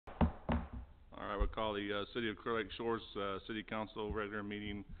All right, we'll call the City of Clear Lake Shores City Council regular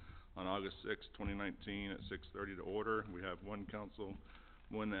meeting on August 6, 2019 at 6:30 to order. We have one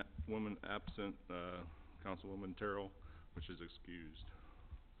woman absent, Councilwoman Terrell, which is excused.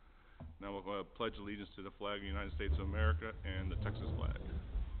 Now we'll pledge allegiance to the flag of the United States of America and the Texas flag.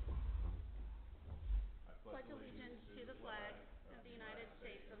 I pledge allegiance to the flag of the United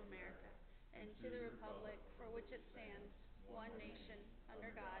States of America and to the republic for which it stands, one nation,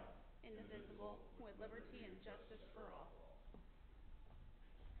 under God, indivisible, with liberty and justice for all.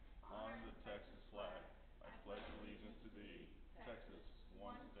 On the Texas flag, I pledge allegiance to thee, Texas,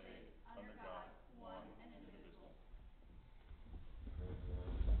 one state, under God, one and indivisible.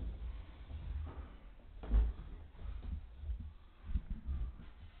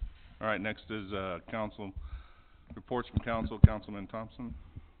 All right, next is council reports from council. Councilman Thompson.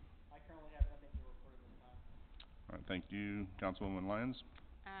 I currently have nothing to report at this time. All right, thank you. Councilwoman Lyons.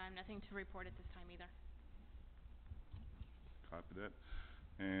 Nothing to report at this time either. Copy that.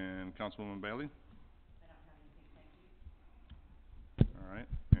 And Councilwoman Bailey. I don't have anything, thank you. All right,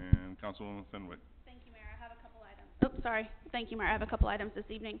 and Councilwoman Fenwick. Thank you, Mayor. I have a couple items. Thank you, Mayor. I have a couple items this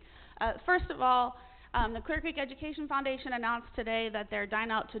evening. First of all, the Clear Creek Education Foundation announced today that their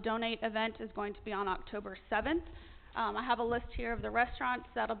Dine Out to Donate event is going to be on October 7th. I have a list here of the restaurants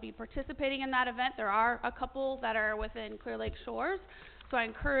that'll be participating in that event. There are a couple that are within Clear Lake Shores, so I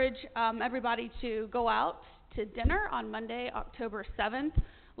encourage everybody to go out to dinner on Monday, October 7th.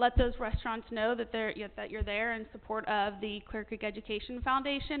 Let those restaurants know that you're there in support of the Clear Creek Education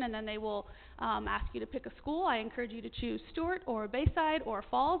Foundation, and then they will ask you to pick a school. I encourage you to choose Stewart or Bayside or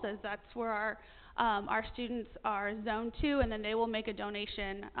Falls, as that's where our students are zoned to, and then they will make a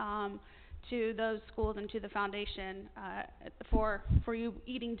donation to those schools and to the foundation for you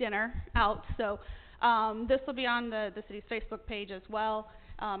eating dinner out. So this will be on the city's Facebook page as well.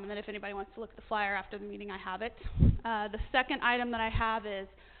 And then if anybody wants to look at the flyer after the meeting, I have it. The second item that I have is,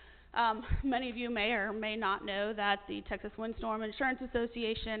 many of you may or may not know that the Texas Windstorm Insurance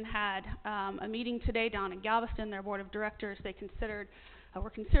Association had a meeting today down in Galveston. Their board of directors, we're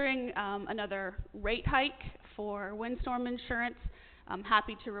considering another rate hike for windstorm insurance. I'm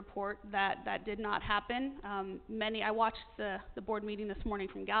happy to report that that did not happen. I watched the board meeting this morning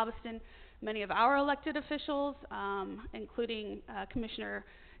from Galveston. Many of our elected officials, including Commissioner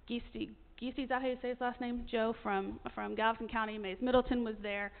Giese, is that how you say his last name? Joe from Galveston County, Mays Middleton was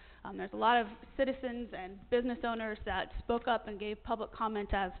there. There's a lot of citizens and business owners that spoke up and gave public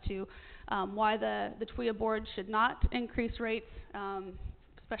comment as to why the TWIA board should not increase rates,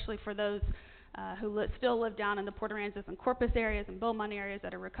 especially for those who still live down in the Port Aransas and Corpus areas and Beaumont areas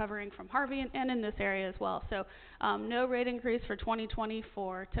that are recovering from Harvey and in this area as well. So no rate increase for 2020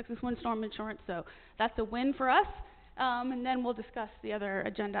 for Texas Windstorm Insurance, so that's a win for us. And then we'll discuss the other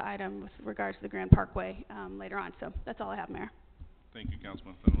agenda item with regards to the Grand Parkway later on. So that's all I have, Mayor. Thank you,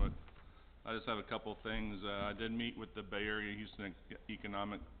 Councilman Fenwick. I just have a couple things. I did meet with the Bay Area Houston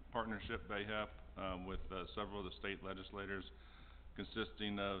Economic Partnership, BAHEP, with several of the state legislators,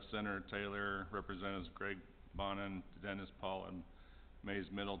 consisting of Senator Taylor, Representatives Greg Bonin, Dennis Paul, and Mays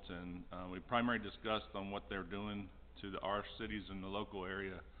Middleton. We primarily discussed on what they're doing to our cities in the local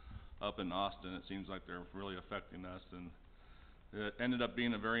area up in Austin. It seems like they're really affecting us, and it ended up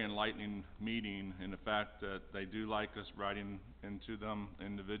being a very enlightening meeting in the fact that they do like us writing into them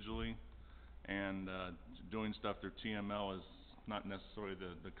individually, and doing stuff through TML is not necessarily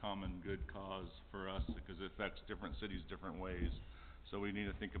the common good cause for us, because it affects different cities different ways. So we need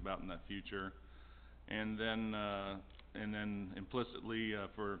to think about in that future. And then implicitly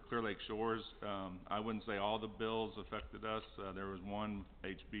for Clear Lake Shores, I wouldn't say all the bills affected us. There was one,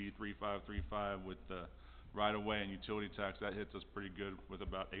 HB 3535, with the right-of-way and utility tax. That hits us pretty good with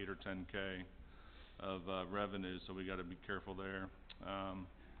about 8 or 10K of revenue, so we got to be careful there.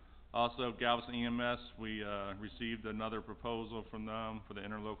 Also, Galveston EMS, we received another proposal from them for the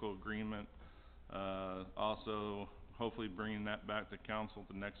interlocal agreement. Also, hopefully bringing that back to council at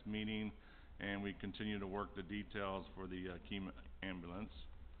the next meeting, and we continue to work the details for the Key ambulance.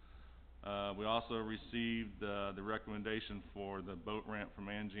 We also received the recommendation for the boat ramp from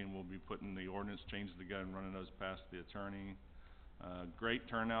Angie, and we'll be putting the ordinance changes together and running those past the attorney. Great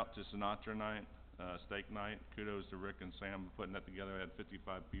turnout to Sinatra night, steak night. Kudos to Rick and Sam for putting that together. I had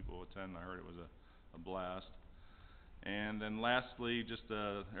 55 people attend. I heard it was a blast. And then lastly, just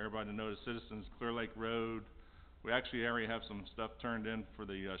everybody to know, the citizens, Clear Lake Road, we actually already have some stuff turned in for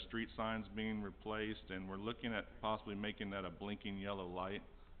the street signs being replaced, and we're looking at possibly making that a blinking yellow light,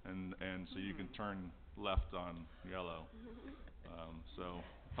 and so you can turn left on yellow. So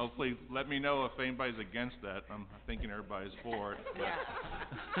hopefully let me know if anybody's against that. I'm thinking everybody's for it.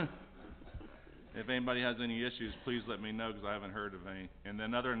 But If anybody has any issues, please let me know, because I haven't heard of any. And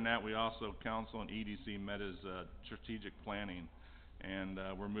then other than that, we also, council and EDC met as strategic planning, and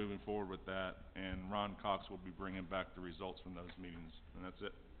we're moving forward with that. And Ron Cox will be bringing back the results from those meetings, and that's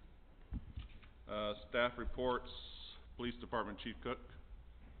it. Staff reports, Police Department Chief Cook.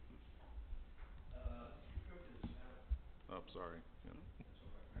 Chief Cook is out. Oh, sorry. Yeah.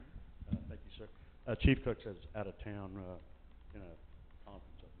 That's all right. Thank you, sir. Chief Cook is out of town in a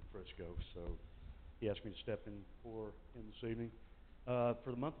conference up in Frisco, so he asked me to step in for him this evening.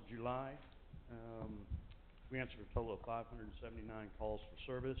 For the month of July, we answered a total of 579 calls for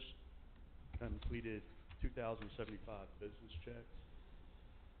service, completed 2,075 business checks,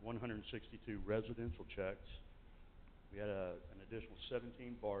 162 residential checks. We had an additional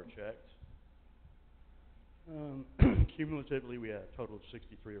 17 bar checks. Cumulatively, we had a total of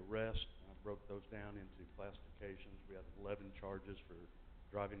 63 arrests. I broke those down into classifications. We had 11 charges for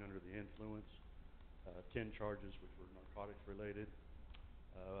driving under the influence, 10 charges which were narcotics related.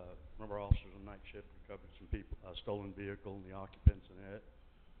 One of our officers on night shift recovered some stolen vehicle and the occupants in it.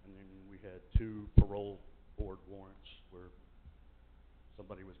 And then we had 2 parole board warrants where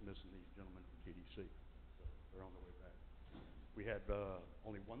somebody was missing, these gentlemen from TDC. So they're on their way back. We had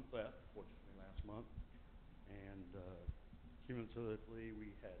only 1 theft, fortunately, last month. And cumulatively,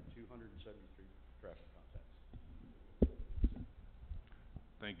 we had 273 traffic contacts.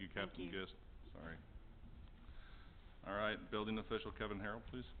 Thank you, Captain Gist. Sorry. All right, building official Kevin Harrell,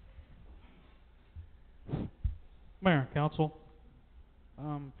 please. Mayor and Council,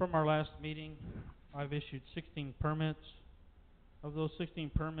 from our last meeting, I've issued 16 permits. Of those 16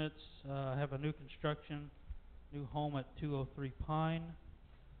 permits, I have a new construction, new home at 203 Pine.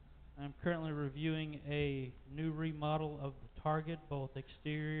 I'm currently reviewing a new remodel of the Target, both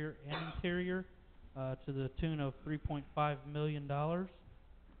exterior and interior, to the tune of $3.5 million.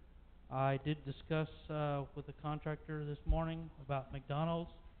 I did discuss with the contractor this morning about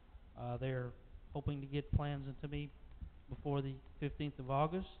McDonald's. They're hoping to get plans into me before the 15th of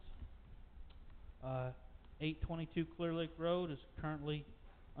August. 822 Clear Lake Road is currently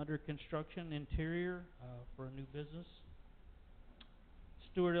under construction interior for a new business.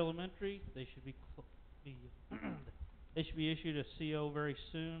 Stewart Elementary, they should be they should be issued a CO very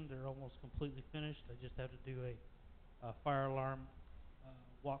soon. They're almost completely finished. I just have to do a fire alarm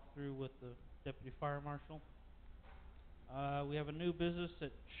walkthrough with the deputy fire marshal. We have a new business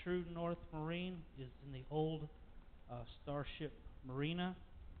at True North Marine, is in the old Starship Marina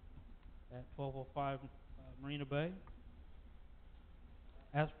at 1205 Marina Bay.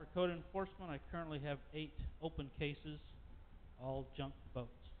 As for code enforcement, I currently have 8 open cases, all junk boats.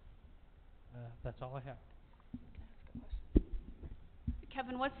 That's all I have. Can I ask a question?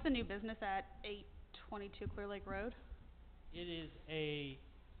 Kevin, what's the new business at 822 Clear Lake Road? It is a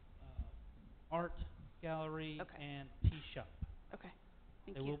art gallery and tea shop. Okay,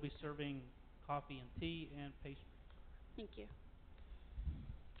 thank They you. will be serving coffee and tea and pastries. Thank you.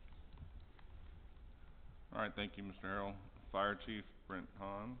 All right, thank you, Mr. Harrell. Fire Chief Brent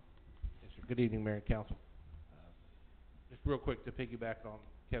Hahn. Yes, sir. Good evening, Mayor and Council. Just real quick to piggyback on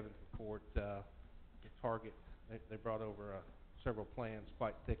Kevin's report, the Target, they brought over several plans,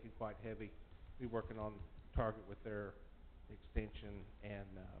 quite thick and quite heavy. We're working on Target with their extension and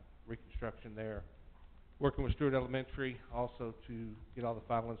reconstruction there. Working with Stewart Elementary also to get all the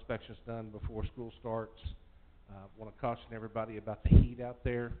final inspections done before school starts. Want to caution everybody about the heat out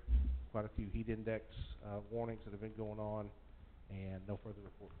there. Quite a few heat index warnings that have been going on, and no further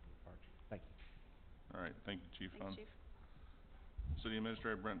report from the fire chief. Thank you. All right, thank you, Chief Hahn. Thanks, Chief. City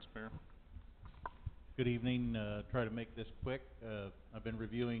Administrator Brent Spear. Good evening. Try to make this quick. I've been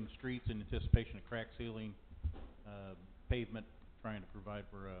reviewing streets in anticipation of crack sealing, pavement, trying to provide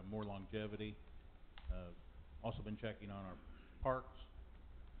for more longevity. Also been checking on our parks,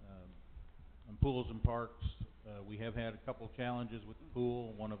 on pools and parks. We have had a couple of challenges with the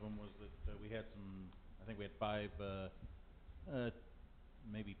pool. One of them was that we had some, I think we had 5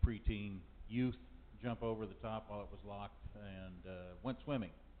 maybe preteen youth jump over the top while it was locked and went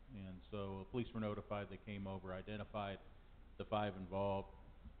swimming. And so police were notified. They came over, identified the 5 involved,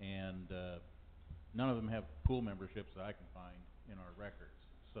 and none of them have pool memberships that I can find in our records.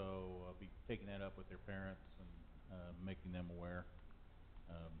 So I'll be taking that up with their parents and making them aware.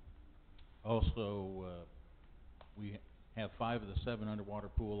 Also, we have 5 of the 7 underwater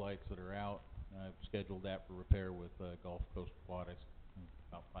pool lights that are out. I've scheduled that for repair with Gulf Coast Aquatics.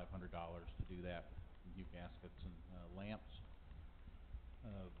 About $500 to do that, new gaskets and lamps.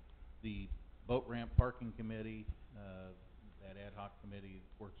 The boat ramp parking committee, that ad hoc committee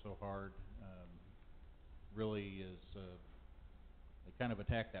worked so hard, really is they kind of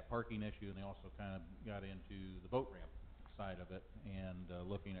attacked that parking issue, and they also kind of got into the boat ramp side of it, and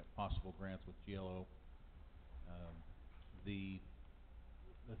looking at possible grants with GLO. Um, the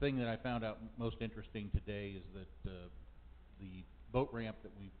thing that I found out most interesting today is that the boat ramp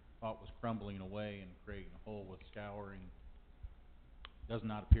that we thought was crumbling away and creating a hole with scouring does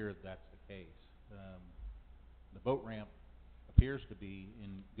not appear that that's the case. The boat ramp appears to be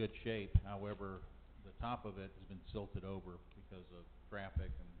in good shape. However, the top of it has been silted over because of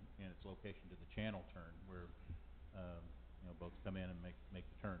traffic and its location to the channel turn, where boats come in and make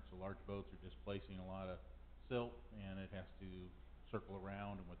the turn. So large boats are displacing a lot of silt, and it has to circle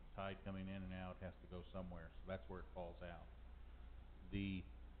around, and with the tide coming in and out, it has to go somewhere. So that's where it falls out. The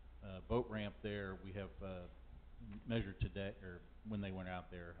boat ramp there, we have measured today, or when they went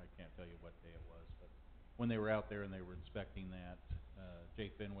out there, I can't tell you what day it was, but when they were out there and they were inspecting that,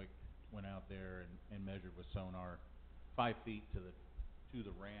 Jay Fenwick went out there and measured with sonar 5 feet to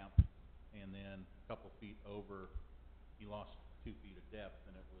the ramp, and then a couple feet over, he lost 2 feet of depth,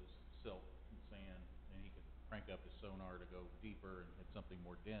 and it was silt and sand, and he could crank up his sonar to go deeper and hit something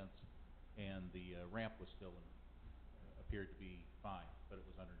more dense, and the ramp was still appeared to be fine, but it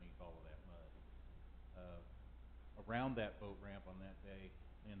was underneath all of that mud. Around that boat ramp on that day,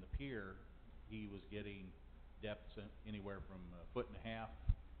 and the pier, he was getting depths anywhere from 1.5 feet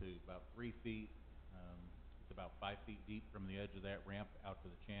to about 3 feet. It's about 5 feet deep from the edge of that ramp out to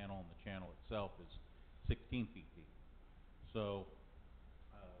the channel, and the channel itself is 16 feet deep. So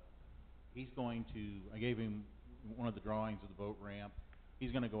he's going to, I gave him one of the drawings of the boat ramp.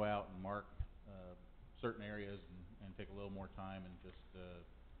 He's going to go out and mark certain areas and take a little more time and just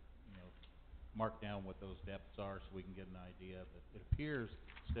mark down what those depths are so we can get an idea. But it appears,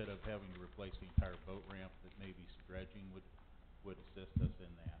 instead of having to replace the entire boat ramp, that maybe some dredging would assist us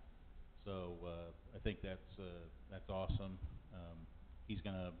in that. So I think that's awesome.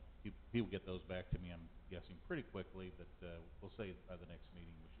 He'll get those back to me, I'm guessing, pretty quickly, but we'll say by the next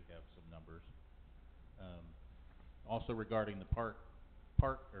meeting we should have some numbers. Also regarding the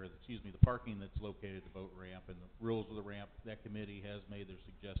the parking that's located at the boat ramp and the rules of the ramp, that committee has made their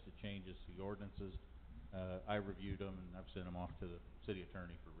suggested changes to the ordinances. I reviewed them, and I've sent them off to the city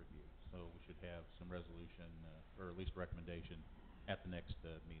attorney for review. So we should have some resolution, or at least recommendation, at the next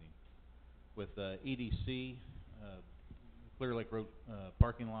meeting. With EDC, Clear Lake Road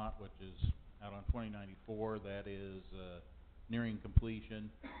parking lot, which is out on 2094, that is nearing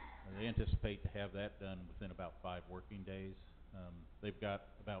completion. They anticipate to have that done within about 5 working days. They've got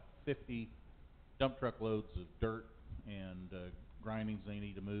about 50 dump truck loads of dirt and grindings they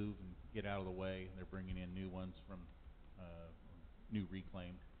need to move and get out of the way. They're bringing in new ones from new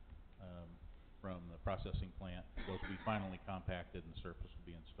reclaimed from the processing plant. Those will be finally compacted and the surface will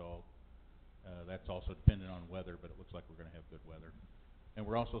be installed. That's also dependent on weather, but it looks like we're going to have good weather. And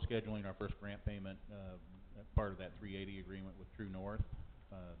we're also scheduling our first grant payment, part of that 380 agreement with True North.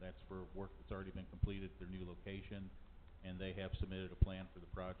 That's for work that's already been completed at their new location, and they have submitted a plan for the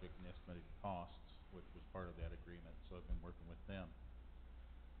project and estimated costs, which was part of that agreement, so I've been working with them.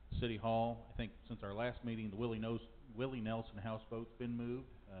 City Hall, I think since our last meeting, the Willie Nelson houseboat's been moved.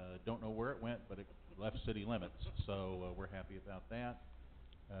 Don't know where it went, but it left city limits, so we're happy about that.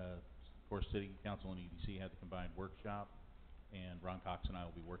 Of course, City Council and EDC had the combined workshop, and Ron Cox and I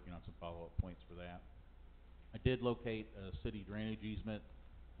will be working on some follow-up points for that. I did locate a city drainage easement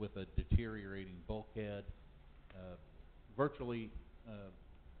with a deteriorating bulkhead, virtually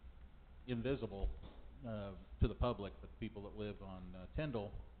invisible to the public, but the people that live on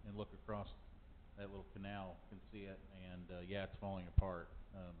Tyndall and look across that little canal can see it, and yeah, it's falling apart.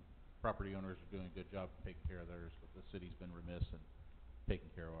 Property owners are doing a good job of taking care of theirs, but the city's been remiss in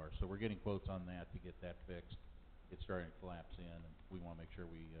taking care of ours. So we're getting quotes on that to get that fixed. It's starting to collapse in, and we want to make sure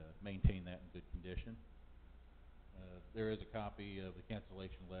we maintain that in good condition. There is a copy of the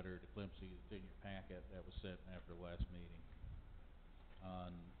cancellation letter to Clemcy that's in your packet that was sent after the last meeting.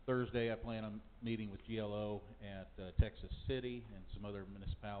 On Thursday, I plan on meeting with GLO at Texas City and some other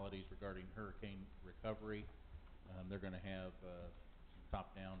municipalities regarding hurricane recovery. They're going to have some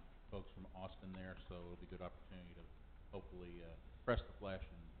top-down folks from Austin there, so it'll be a good opportunity to hopefully press the flesh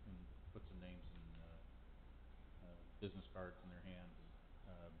and put some names and business cards in their hands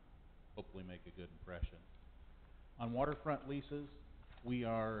and hopefully make a good impression. On waterfront leases, we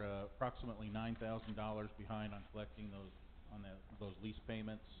are approximately $9,000 behind on collecting those lease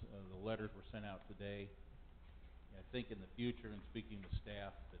payments. The letters were sent out today. I think in the future, and speaking with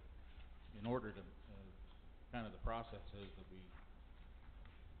staff, that in order to kind of the process is that we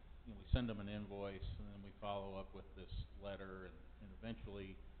send them an invoice and then we follow up with this letter, and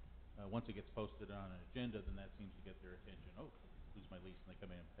eventually once it gets posted on an agenda, then that seems to get their attention. Oh, lose my lease, and they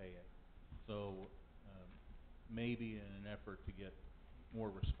come in and pay it. So, maybe in an effort to get more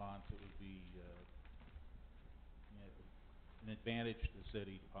response, it would be, an advantage to the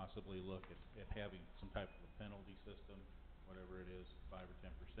city to possibly look at having some type of a penalty system, whatever it is, 5 or 10%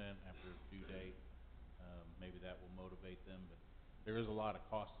 after a due date. Maybe that will motivate them, but there is a lot of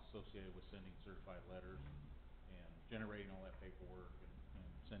cost associated with sending certified letters and generating all that paperwork and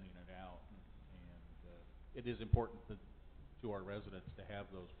sending it out. And it is important to our residents to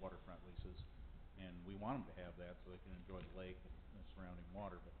have those waterfront leases, and we want them to have that so they can enjoy the lake and the surrounding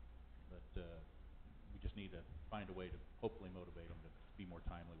water. But we just need to find a way to hopefully motivate them to be more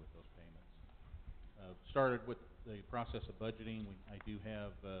timely with those payments. Started with the process of budgeting. I do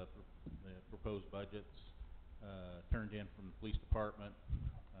have the proposed budgets turned in from the police department,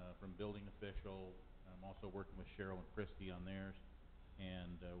 from building official. I'm also working with Cheryl and Christy on theirs,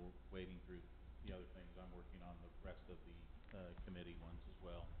 and we're waiting through the other things. I'm working on the rest of the committee ones as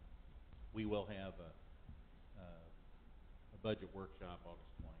well. We will have a budget workshop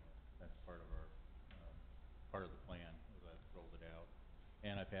August 20th. That's part of our part of the plan as I've rolled it out.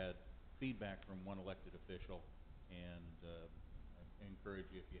 And I've had feedback from one elected official, and I encourage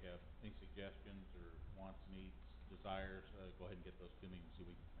you, if you have any suggestions or wants, needs, desires, go ahead and get those to me and see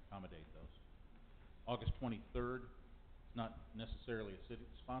if we can accommodate those. August 23rd, it's not necessarily a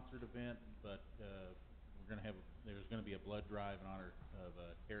city-sponsored event, but there's going to be a blood drive in honor of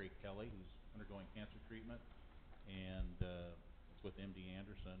Terry Kelly, who's undergoing cancer treatment, and it's with MD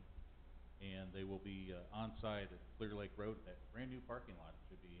Anderson. And they will be on site at Clear Lake Road, that brand new parking lot it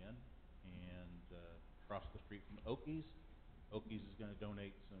should be in, and across the street from Okies. Okies is going to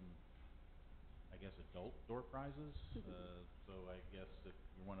donate some, I guess, adult door prizes. So I guess if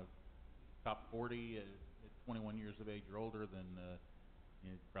you're one of top 40 at 21 years of age or older, then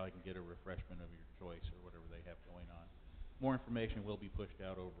you probably can get a refreshment of your choice or whatever they have going on. More information will be pushed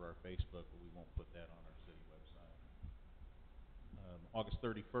out over our Facebook, but we won't put that on our city website. August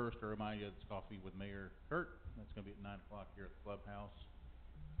 31st, I remind you, it's Coffee with Mayor Kurt. That's going to be at 9 o'clock here at the clubhouse.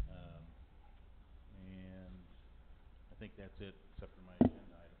 And I think that's it, except for my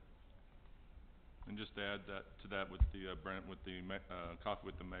agenda items. And just to add to that with the Brent, with the Coffee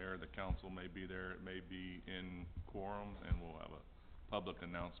with the Mayor, the council may be there. It may be in quorum, and we'll have a public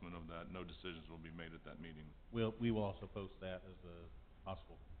announcement of that. No decisions will be made at that meeting. We will also post that as a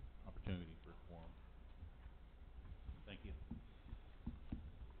possible opportunity for quorum. Thank you.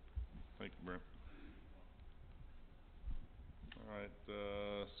 Thank you, Brent. All right,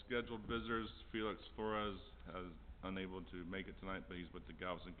 scheduled visitors. Felix Flores is unable to make it tonight, but he's with the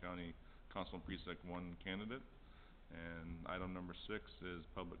Galveston County Constable Precinct 1 candidate. And item number 6 is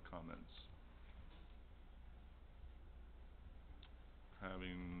public comments.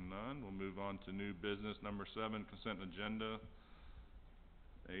 Having none, we'll move on to new business. Number 7, consent agenda,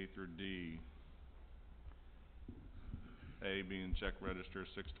 A through D. A being check register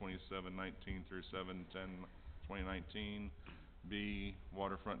 6/27/19 through 7/10/2019. B,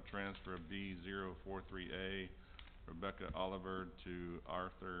 waterfront transfer of B043A, Rebecca Oliver to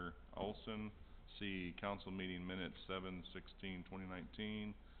Arthur Olson. C, council meeting minutes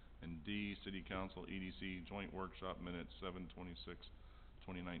 7/16/2019. And D, city council EDC joint workshop minutes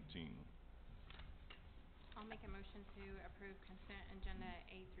 7/26/2019. I'll make a motion to approve consent agenda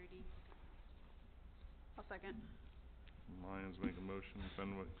A through D. I'll second. Lyons make a motion,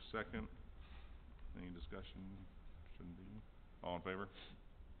 Fenwick second. Any discussion? Shouldn't be. All in favor?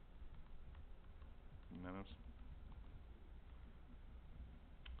 Unanimous?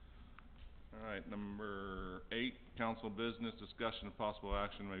 All right, number 8, council business, discussion of possible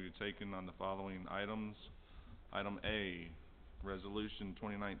action may be taken on the following items. Item A, resolution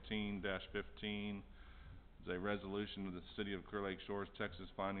 2019-15 is a resolution of the City of Clear Lake Shores, Texas,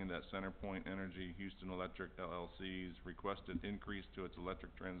 finding that CenterPoint Energy Houston Electric LLC's requested increase to its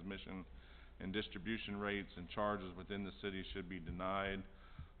electric transmission and distribution rates and charges within the city should be denied,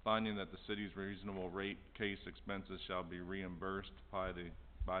 finding that the city's reasonable rate case expenses shall be reimbursed by the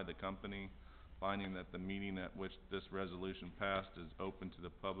company, finding that the meeting at which this resolution passed is open to the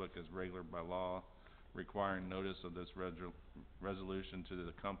public as regulated by law, requiring notice of this resolution to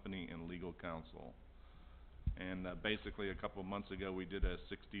the company and legal counsel. And basically a couple of months ago we did a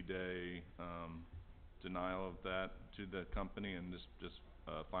 60-day denial of that to the company, and this just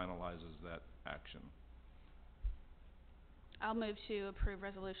finalizes that action. I'll move to approve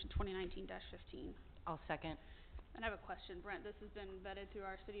resolution 2019-15. I'll second. And I have a question, Brent. This has been vetted through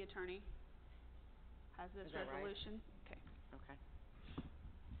our city attorney. Has this Is that right? resolution? Okay. Okay.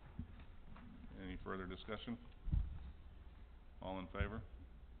 Any further discussion? All in favor?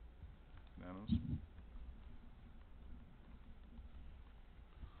 Unanimous?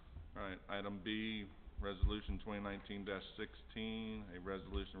 Alright, item B, resolution 2019-16, a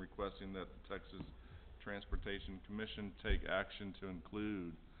resolution requesting that the Texas Transportation Commission take action to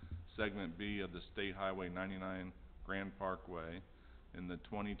include segment B of the State Highway 99 Grand Parkway in the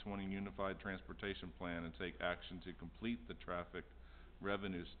 2020 Unified Transportation Plan and take action to complete the traffic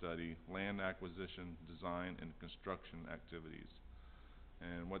revenue study, land acquisition, design, and construction activities.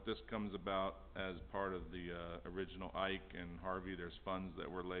 And what this comes about as part of the original Ike and Harvey, there's funds that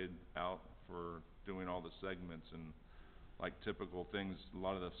were laid out for doing all the segments, and like typical things, a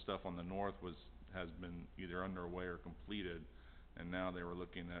lot of the stuff on the north has been either underway or completed, and now they were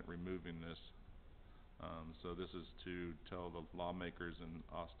looking at removing this. So this is to tell the lawmakers in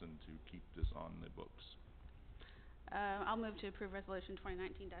Austin to keep this on the books. I'll move to approve resolution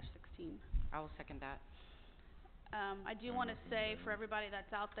 2019-16. I will second that. I do want to say for everybody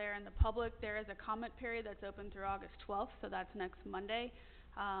that's out there in the public, there is a comment period that's open through August 12th, so that's next Monday.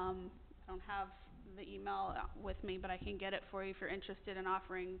 I don't have the email with me, but I can get it for you if you're interested in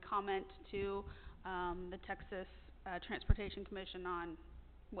offering comment to the Texas Transportation Commission on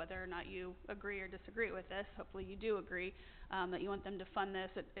whether or not you agree or disagree with this. Hopefully you do agree that you want them to fund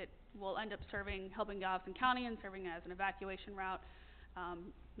this. It will end up helping Galveston County and serving as an evacuation route.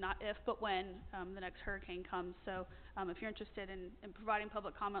 Not if, but when the next hurricane comes. So if you're interested in providing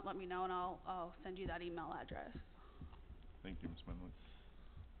public comment, let me know and I'll send you that email address. Thank you, Ms. Menley.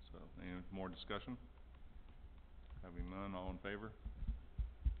 So, any more discussion? Having none, all in favor?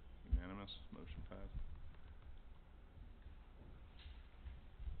 Unanimous, motion passed.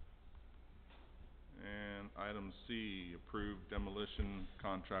 And item C, approved demolition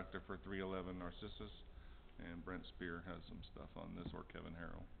contractor for 311 Narcissus. And Brent Spear has some stuff on this, or Kevin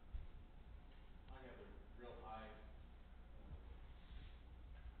Harrell.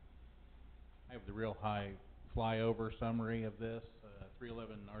 I have the real high flyover summary of this.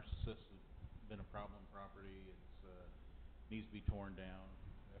 311 Narcissus has been a problem property. It's needs to be torn down.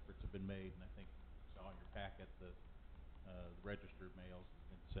 Efforts have been made, and I think you saw in your packet the registered mails have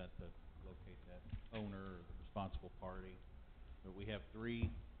been sent to locate that owner or the responsible party. But we have three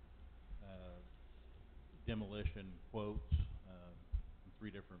demolition quotes from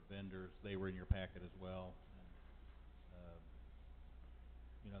three different vendors. They were in your packet as well. And,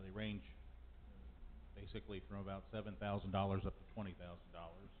 you know, they range basically from about $7,000 up to $20,000.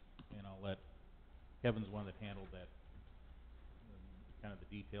 And I'll let Kevin's the one that handled that, kind of the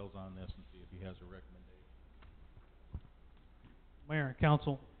details on this, and see if he has a recommendation. Mayor and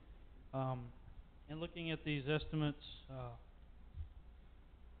council, in looking at these estimates,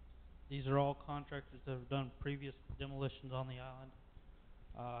 these are all contractors that have done previous demolitions on the island.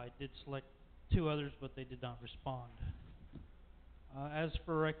 I did select two others, but they did not respond. As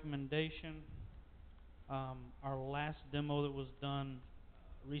for recommendation, our last demo that was done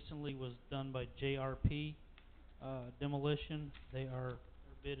recently was done by JRP Demolition. Their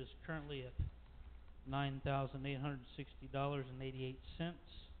bid is currently at $9,860.88.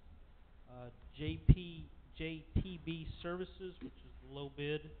 JTB Services, which is the low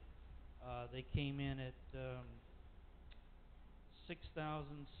bid, they came in at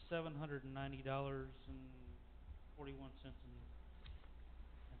 $6,790.41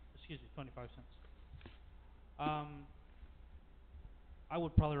 25 cents. I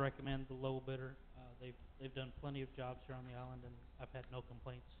would probably recommend the low bidder. They've done plenty of jobs here on the island, and I've had no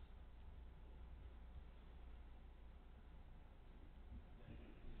complaints.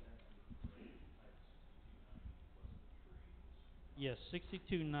 Yes,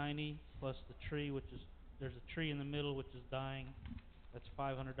 6290 plus the tree, which is there's a tree in the middle which is dying. That's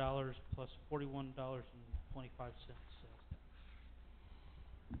 $500 plus $41.25 sales tax.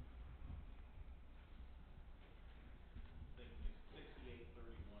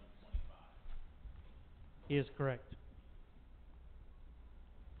 He is correct.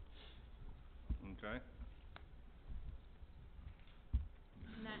 Okay.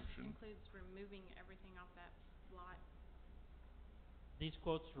 And that includes removing everything off that lot? These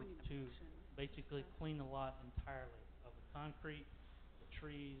quotes were to basically clean the lot entirely of the concrete, the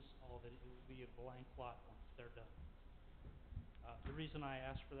trees, all of it. It will be a blank lot once they're done. The reason I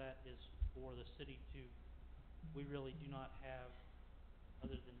asked for that is for the city we really do not have,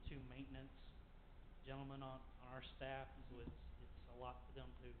 other than two maintenance gentlemen on our staff, and so it's a lot for them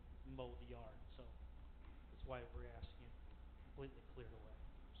to mow the yard. So that's why we're asking it to be completely cleared away.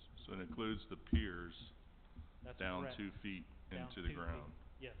 So it includes the piers. That's down correct. 2 feet Down into the 2 ground.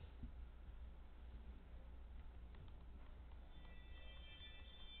 feet. Yes.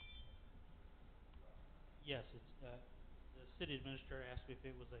 Yes, it's the city administrator asked me if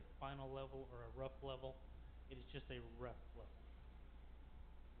it was a final level or a rough level. It is just a rough level.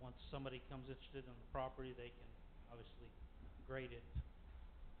 Once somebody comes interested in the property, they can obviously grade it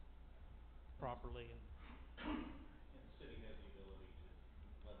properly and And the city has the ability to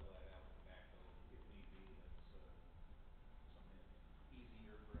level that out with backhoe if need be. That's, something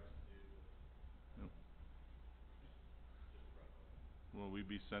easier for us to do with, Yep. just a rough way. Will we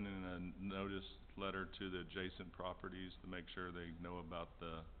be sending a notice letter to the adjacent properties to make sure they know about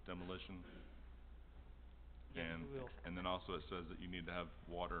the demolition? yes, And, we will. and then also it says that you need to have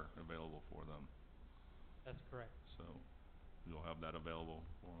water available for them, That's correct. so you'll have that available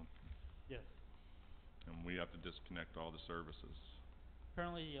for them. Yes. And we have to disconnect all the services.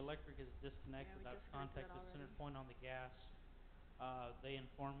 Currently, the electric is disconnected. Yeah, we I've disconnected contacted already. CenterPoint on the gas. They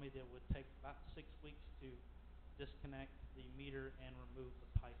informed me that it would take about 6 weeks to disconnect the meter and remove the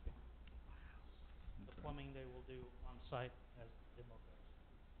piping. The Okay. plumbing they will do on site as the demo goes.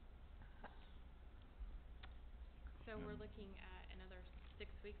 So we're And- looking at another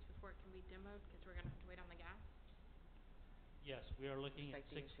 6 weeks before it can be demoed, because we're gonna have to wait on the gas? Yes, we are looking at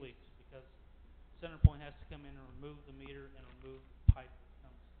Safety 6 issues. weeks because CenterPoint has to come in and remove the meter and remove the pipe that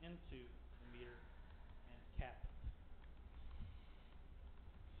comes into the meter and cap it.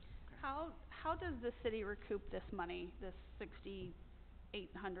 How does the city recoup this money, this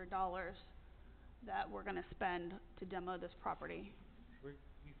 $6,800 that we're gonna spend to demo this property? We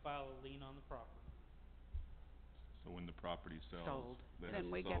file a lien on the property. So when the property sells, Sold. they Then have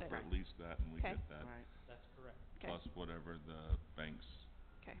to we sell get it. for at least that, and we Okay. get that, Right. That's correct. Okay. plus whatever the banks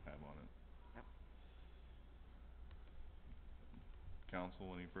Okay. have on it. Yep.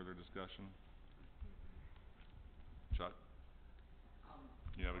 Council, any further discussion? Chuck?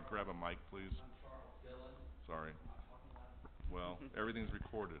 You have to grab a mic, please. I'm Charles Dillon. Sorry. I'm not talking loud. Well, everything's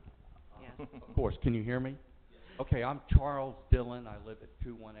recorded. Yes. Of course, can you hear me? Okay, I'm Charles Dillon. I live at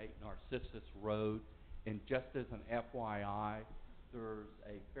 218 Narcissus Road. And just as an FYI, there's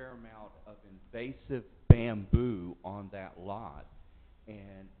a fair amount of invasive bamboo on that lot.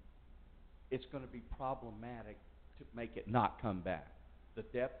 And it's going to be problematic to make it not come back. The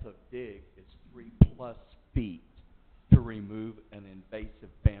depth of dig is 3+ feet to remove an invasive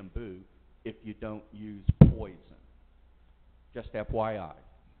bamboo if you don't use poison. Just FYI.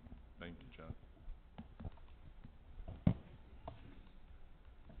 Thank you, Chuck.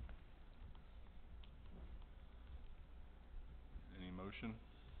 Any motion?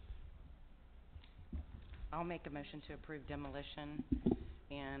 I'll make a motion to approve demolition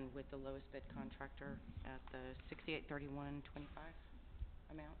and with the lowest bid contractor at the $6831.25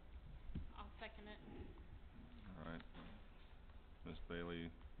 amount. I'll second it. All right. Ms. Bailey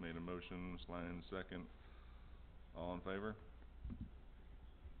made a motion, Ms. Lyon second. All in favor?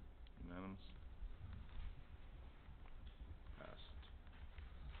 Unanimous? Passed.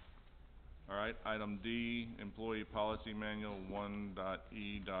 All right, item D, Employee Policy Manual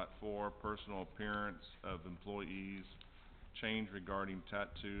 1.E.4, Personal Appearance of Employees, Change regarding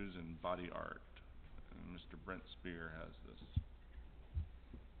tattoos and body art. And Mr. Brent Spear has this.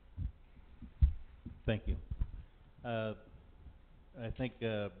 Thank you. I think,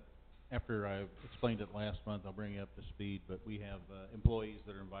 after I explained it last month, I'll bring you up to speed, but we have, employees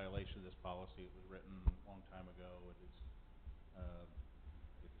that are in violation of this policy. It was written a long time ago. It is,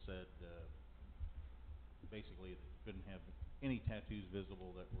 it said, basically that you couldn't have any tattoos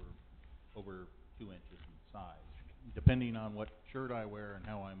visible that were over 2 inches in size. Depending on what shirt I wear and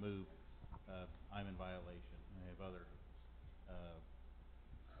how I move, I'm in violation. I have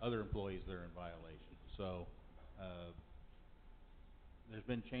other employees that are in violation. So, there's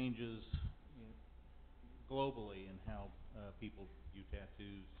been changes globally in how people view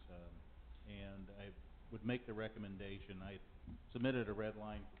tattoos, and I would make the recommendation. I submitted a red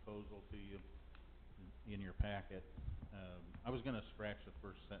line proposal to you in your packet. I was going to scratch the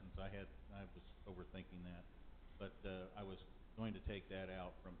first sentence. I was overthinking that, but I was going to take that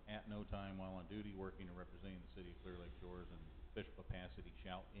out from "at no time while on duty working or representing the city of Clear Lake Shores in official capacity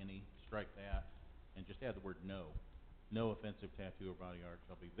shall any," strike that, and just add the word "no." No offensive tattoo or body art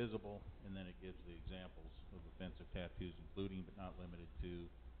shall be visible, and then it gives the examples of offensive tattoos, including but not limited to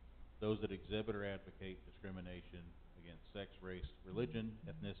those that exhibit or advocate discrimination against sex, race, religion,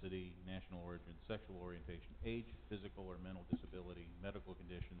 ethnicity, national origin, sexual orientation, age, physical or mental disability, medical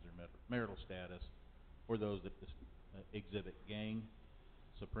conditions, or marital status, or those that exhibit gang,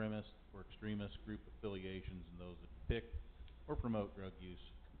 supremacist, or extremist group affiliations, and those that depict or promote drug use,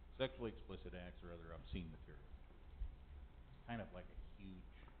 sexually explicit acts, or other obscene material. Kind of like a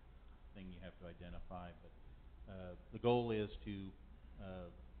huge thing you have to identify, but the goal is to,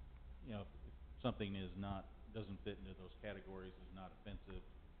 if something doesn't fit into those categories, is not offensive.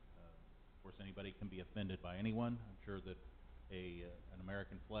 Of course, anybody can be offended by anyone. I'm sure that an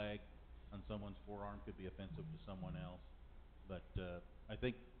American flag on someone's forearm could be offensive to someone else. But I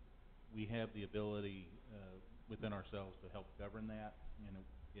think we have the ability within ourselves to help govern that. And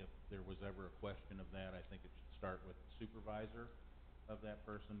if there was ever a question of that, I think it should start with the supervisor of that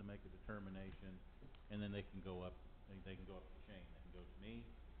person to make a determination, and then they can go up. They can go up the chain. They can go to me.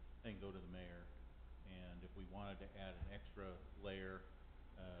 They can go to the mayor. And if we wanted to add an extra layer,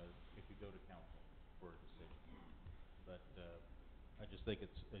 it could go to council for a decision. But I just think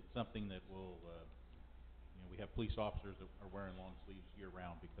it's something that will, we have police officers that are wearing long sleeves year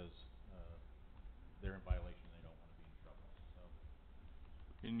round because they're in violation. They don't want to be in trouble. So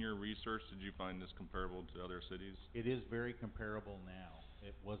In your research, did you find this comparable to other cities? it is very comparable now.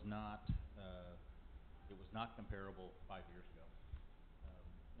 It was not. It was not comparable 5 years ago.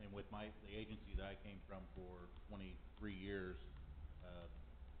 And with the agency that I came from for 23 years,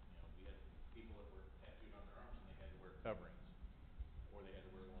 we had people that were tattooed on their arms and they had to wear coverings, or they had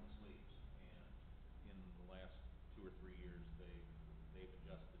to wear long sleeves. And in the last 2 or 3 years, they've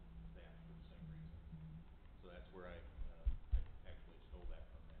adjusted that for the same reason. So that's where I actually stole that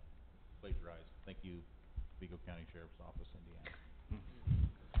from them, plagiarized. Thank you, Vigo County Sheriff's Office, Indiana.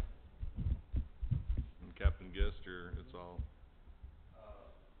 And Captain Gist, it's all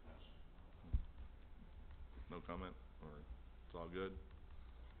no comment, or it's all good?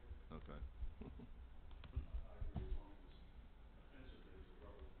 Okay.